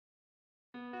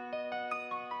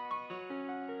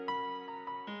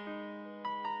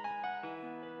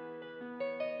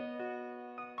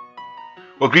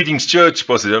Well, greetings, church.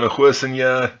 Pastor Johnno Goosen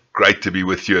here. Great to be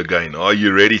with you again. Are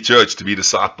you ready, church, to be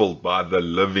discipled by the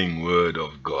living Word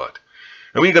of God?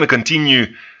 And we're going to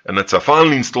continue, and it's our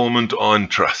final installment on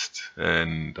trust.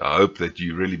 And I hope that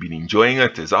you've really been enjoying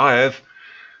it, as I have.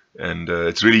 And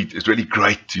it's really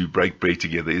great to break bread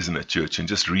together, isn't it, church? And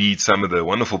just read some of the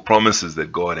wonderful promises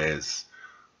that God has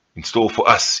in store for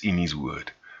us in His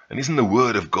Word. And isn't the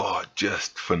Word of God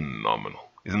just phenomenal?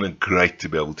 Isn't it great to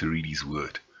be able to read His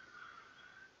Word?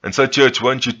 And so, church,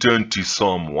 why don't you turn to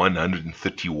Psalm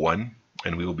 131,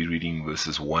 and we'll be reading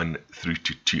verses 1 through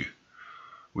to 2.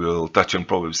 We'll touch on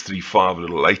Proverbs 3:5 a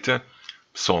little later.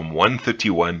 Psalm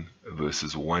 131,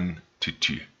 verses 1 to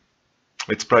 2.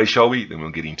 Let's pray, shall we? Then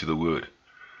we'll get into the Word.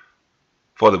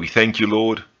 Father, we thank you,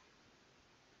 Lord,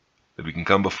 that we can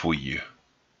come before you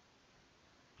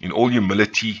in all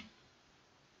humility,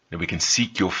 that we can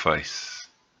seek your face,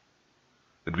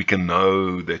 that we can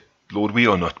know that, Lord, we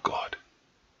are not God,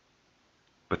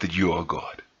 but that you are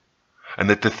God, and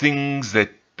that the things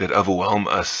that overwhelm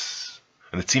us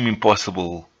and that seem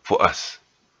impossible for us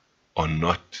are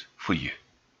not for you.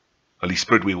 Holy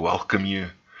Spirit, we welcome you.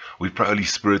 We pray, Holy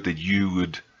Spirit, that you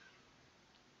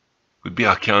would be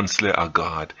our counselor, our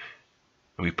God,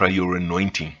 and we pray your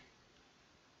anointing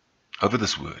over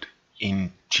this word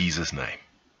in Jesus' name.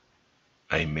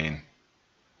 Amen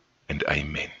and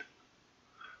amen.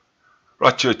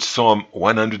 Right, church, Psalm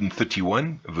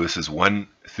 131, verses 1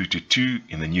 through to 2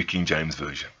 in the New King James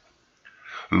Version.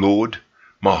 Lord,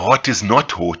 my heart is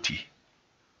not haughty,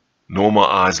 nor my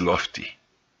eyes lofty.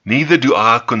 Neither do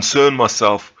I concern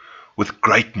myself with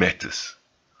great matters,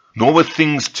 nor with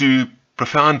things too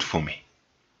profound for me.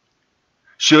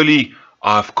 Surely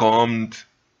I have calmed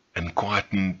and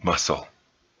quietened my soul.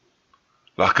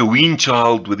 Like a weaned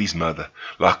child with his mother,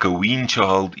 like a weaned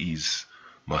child is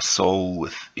my soul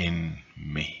within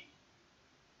me.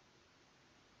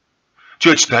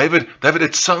 Church, David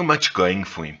had so much going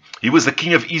for him. He was the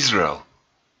king of Israel.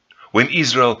 When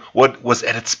Israel was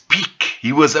at its peak,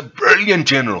 he was a brilliant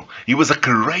general. He was a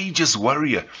courageous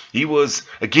warrior. He was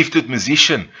a gifted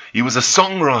musician. He was a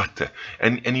songwriter.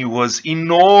 And he was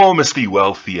enormously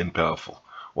wealthy and powerful.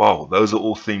 Wow, those are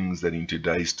all things that in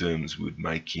today's terms would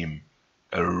make him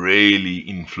a really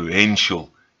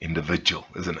influential individual,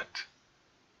 isn't it?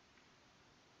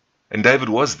 And David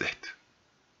was that.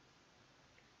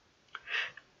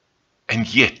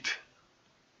 And yet,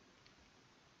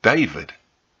 David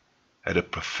had a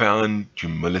profound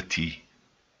humility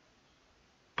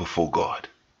before God.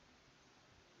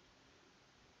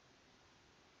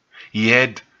 He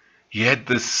had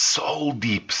this soul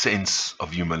deep sense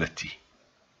of humility.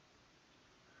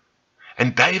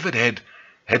 And David had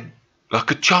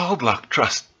like a childlike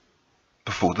trust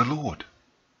before the Lord.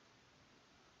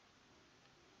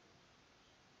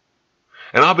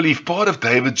 And I believe part of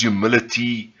David's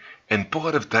humility and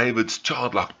part of David's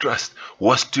childlike trust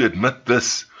was to admit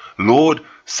this: Lord,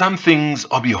 some things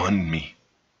are beyond me.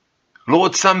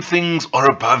 Lord, some things are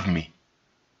above me.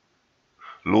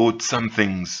 Lord, some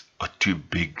things are too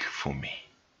big for me.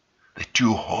 They're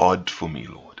too hard for me,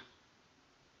 Lord.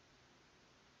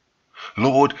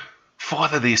 Lord,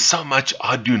 Father, there's so much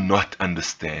I do not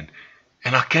understand,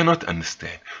 and I cannot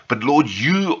understand. But Lord,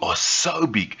 you are so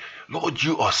big. Lord,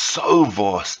 you are so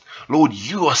vast. Lord,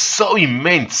 you are so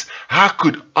immense. How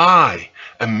could I,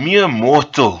 a mere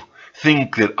mortal,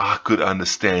 think that I could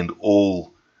understand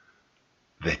all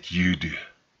that you do?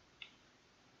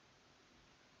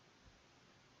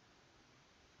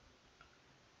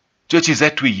 Church, is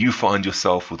that where you find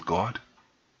yourself with God?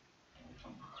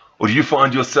 Or do you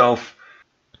find yourself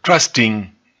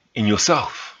trusting in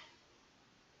yourself?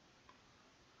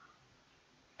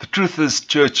 The truth is,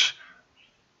 church,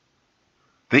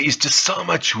 there is just so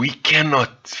much we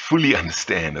cannot fully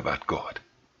understand about God.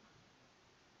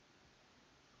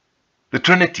 The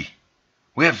Trinity.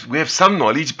 We have some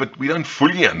knowledge, but we don't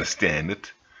fully understand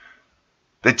it.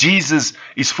 That Jesus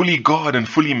is fully God and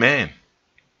fully man.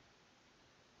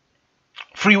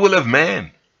 Free will of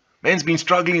man. Man's been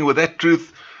struggling with that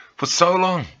truth for so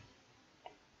long.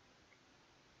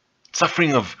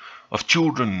 Suffering of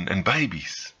children and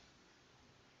babies.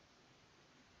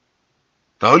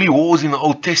 The holy wars in the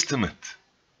Old Testament.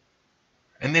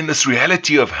 And then this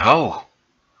reality of hell.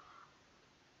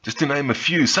 Just to name a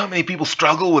few. So many people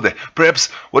struggle with that. Perhaps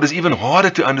what is even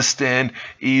harder to understand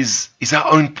is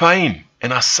our own pain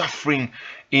and our suffering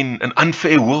in an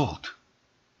unfair world.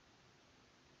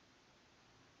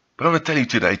 But I'm going to tell you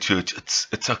today, church,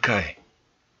 it's okay.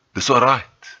 It's all right.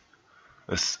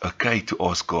 It's okay to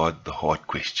ask God the hard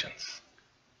questions.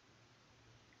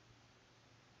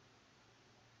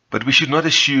 But we should not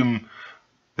assume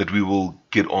that we will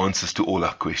get answers to all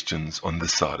our questions on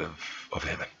this side of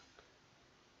heaven.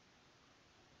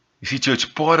 You see,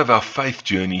 church, part of our faith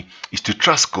journey is to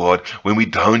trust God when we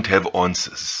don't have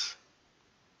answers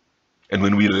and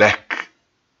when we lack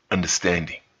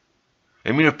understanding.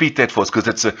 Let me repeat that for us, because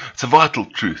it's a vital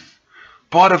truth.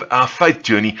 Part of our faith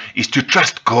journey is to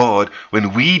trust God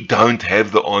when we don't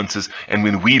have the answers and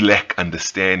when we lack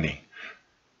understanding.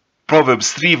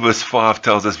 Proverbs 3 verse 5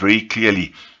 tells us very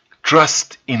clearly,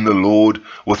 trust in the Lord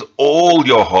with all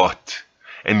your heart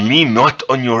and lean not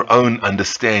on your own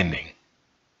understanding.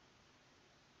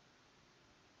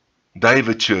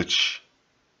 David, church,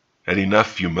 had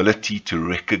enough humility to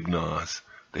recognize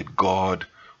that God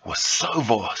was so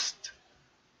vast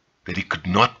that he could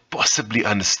not possibly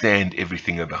understand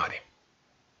everything about him.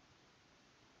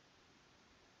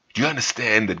 Do you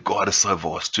understand that God is so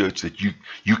vast, church, that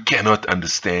you cannot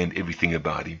understand everything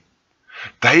about him?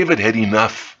 David had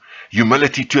enough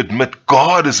humility to admit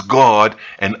God is God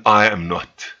and I am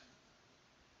not.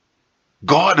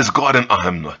 God is God and I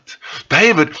am not.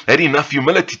 David had enough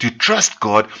humility to trust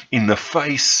God in the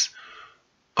face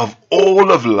of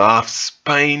all of life's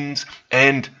pains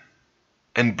and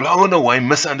blown away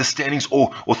misunderstandings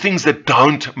or things that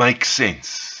don't make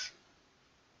sense.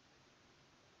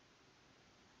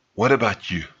 What about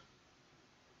you?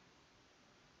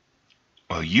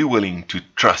 Are you willing to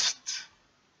trust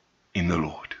in the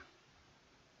Lord?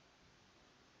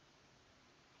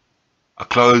 I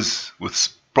close with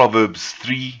Proverbs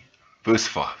 3 verse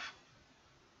 5.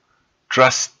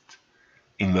 Trust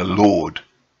in the Lord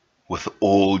with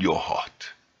all your heart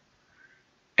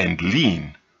and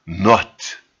lean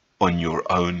not on your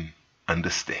own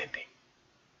understanding.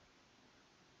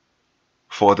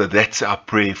 Father, that's our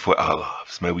prayer for our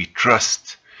lives. May we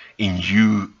trust in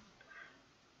you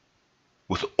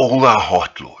with all our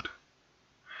heart, Lord.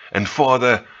 And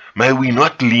Father, may we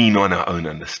not lean on our own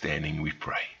understanding, we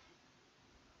pray.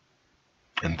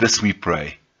 And this we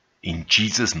pray in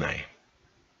Jesus' name.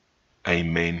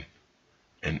 Amen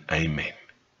and amen.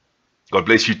 God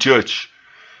bless you, church.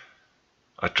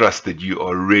 I trust that you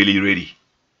are really ready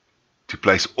to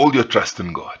place all your trust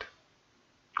in God.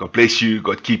 God bless you,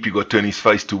 God keep you, God turn his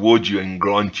face towards you and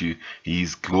grant you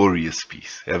his glorious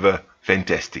peace. Have a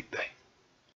fantastic day.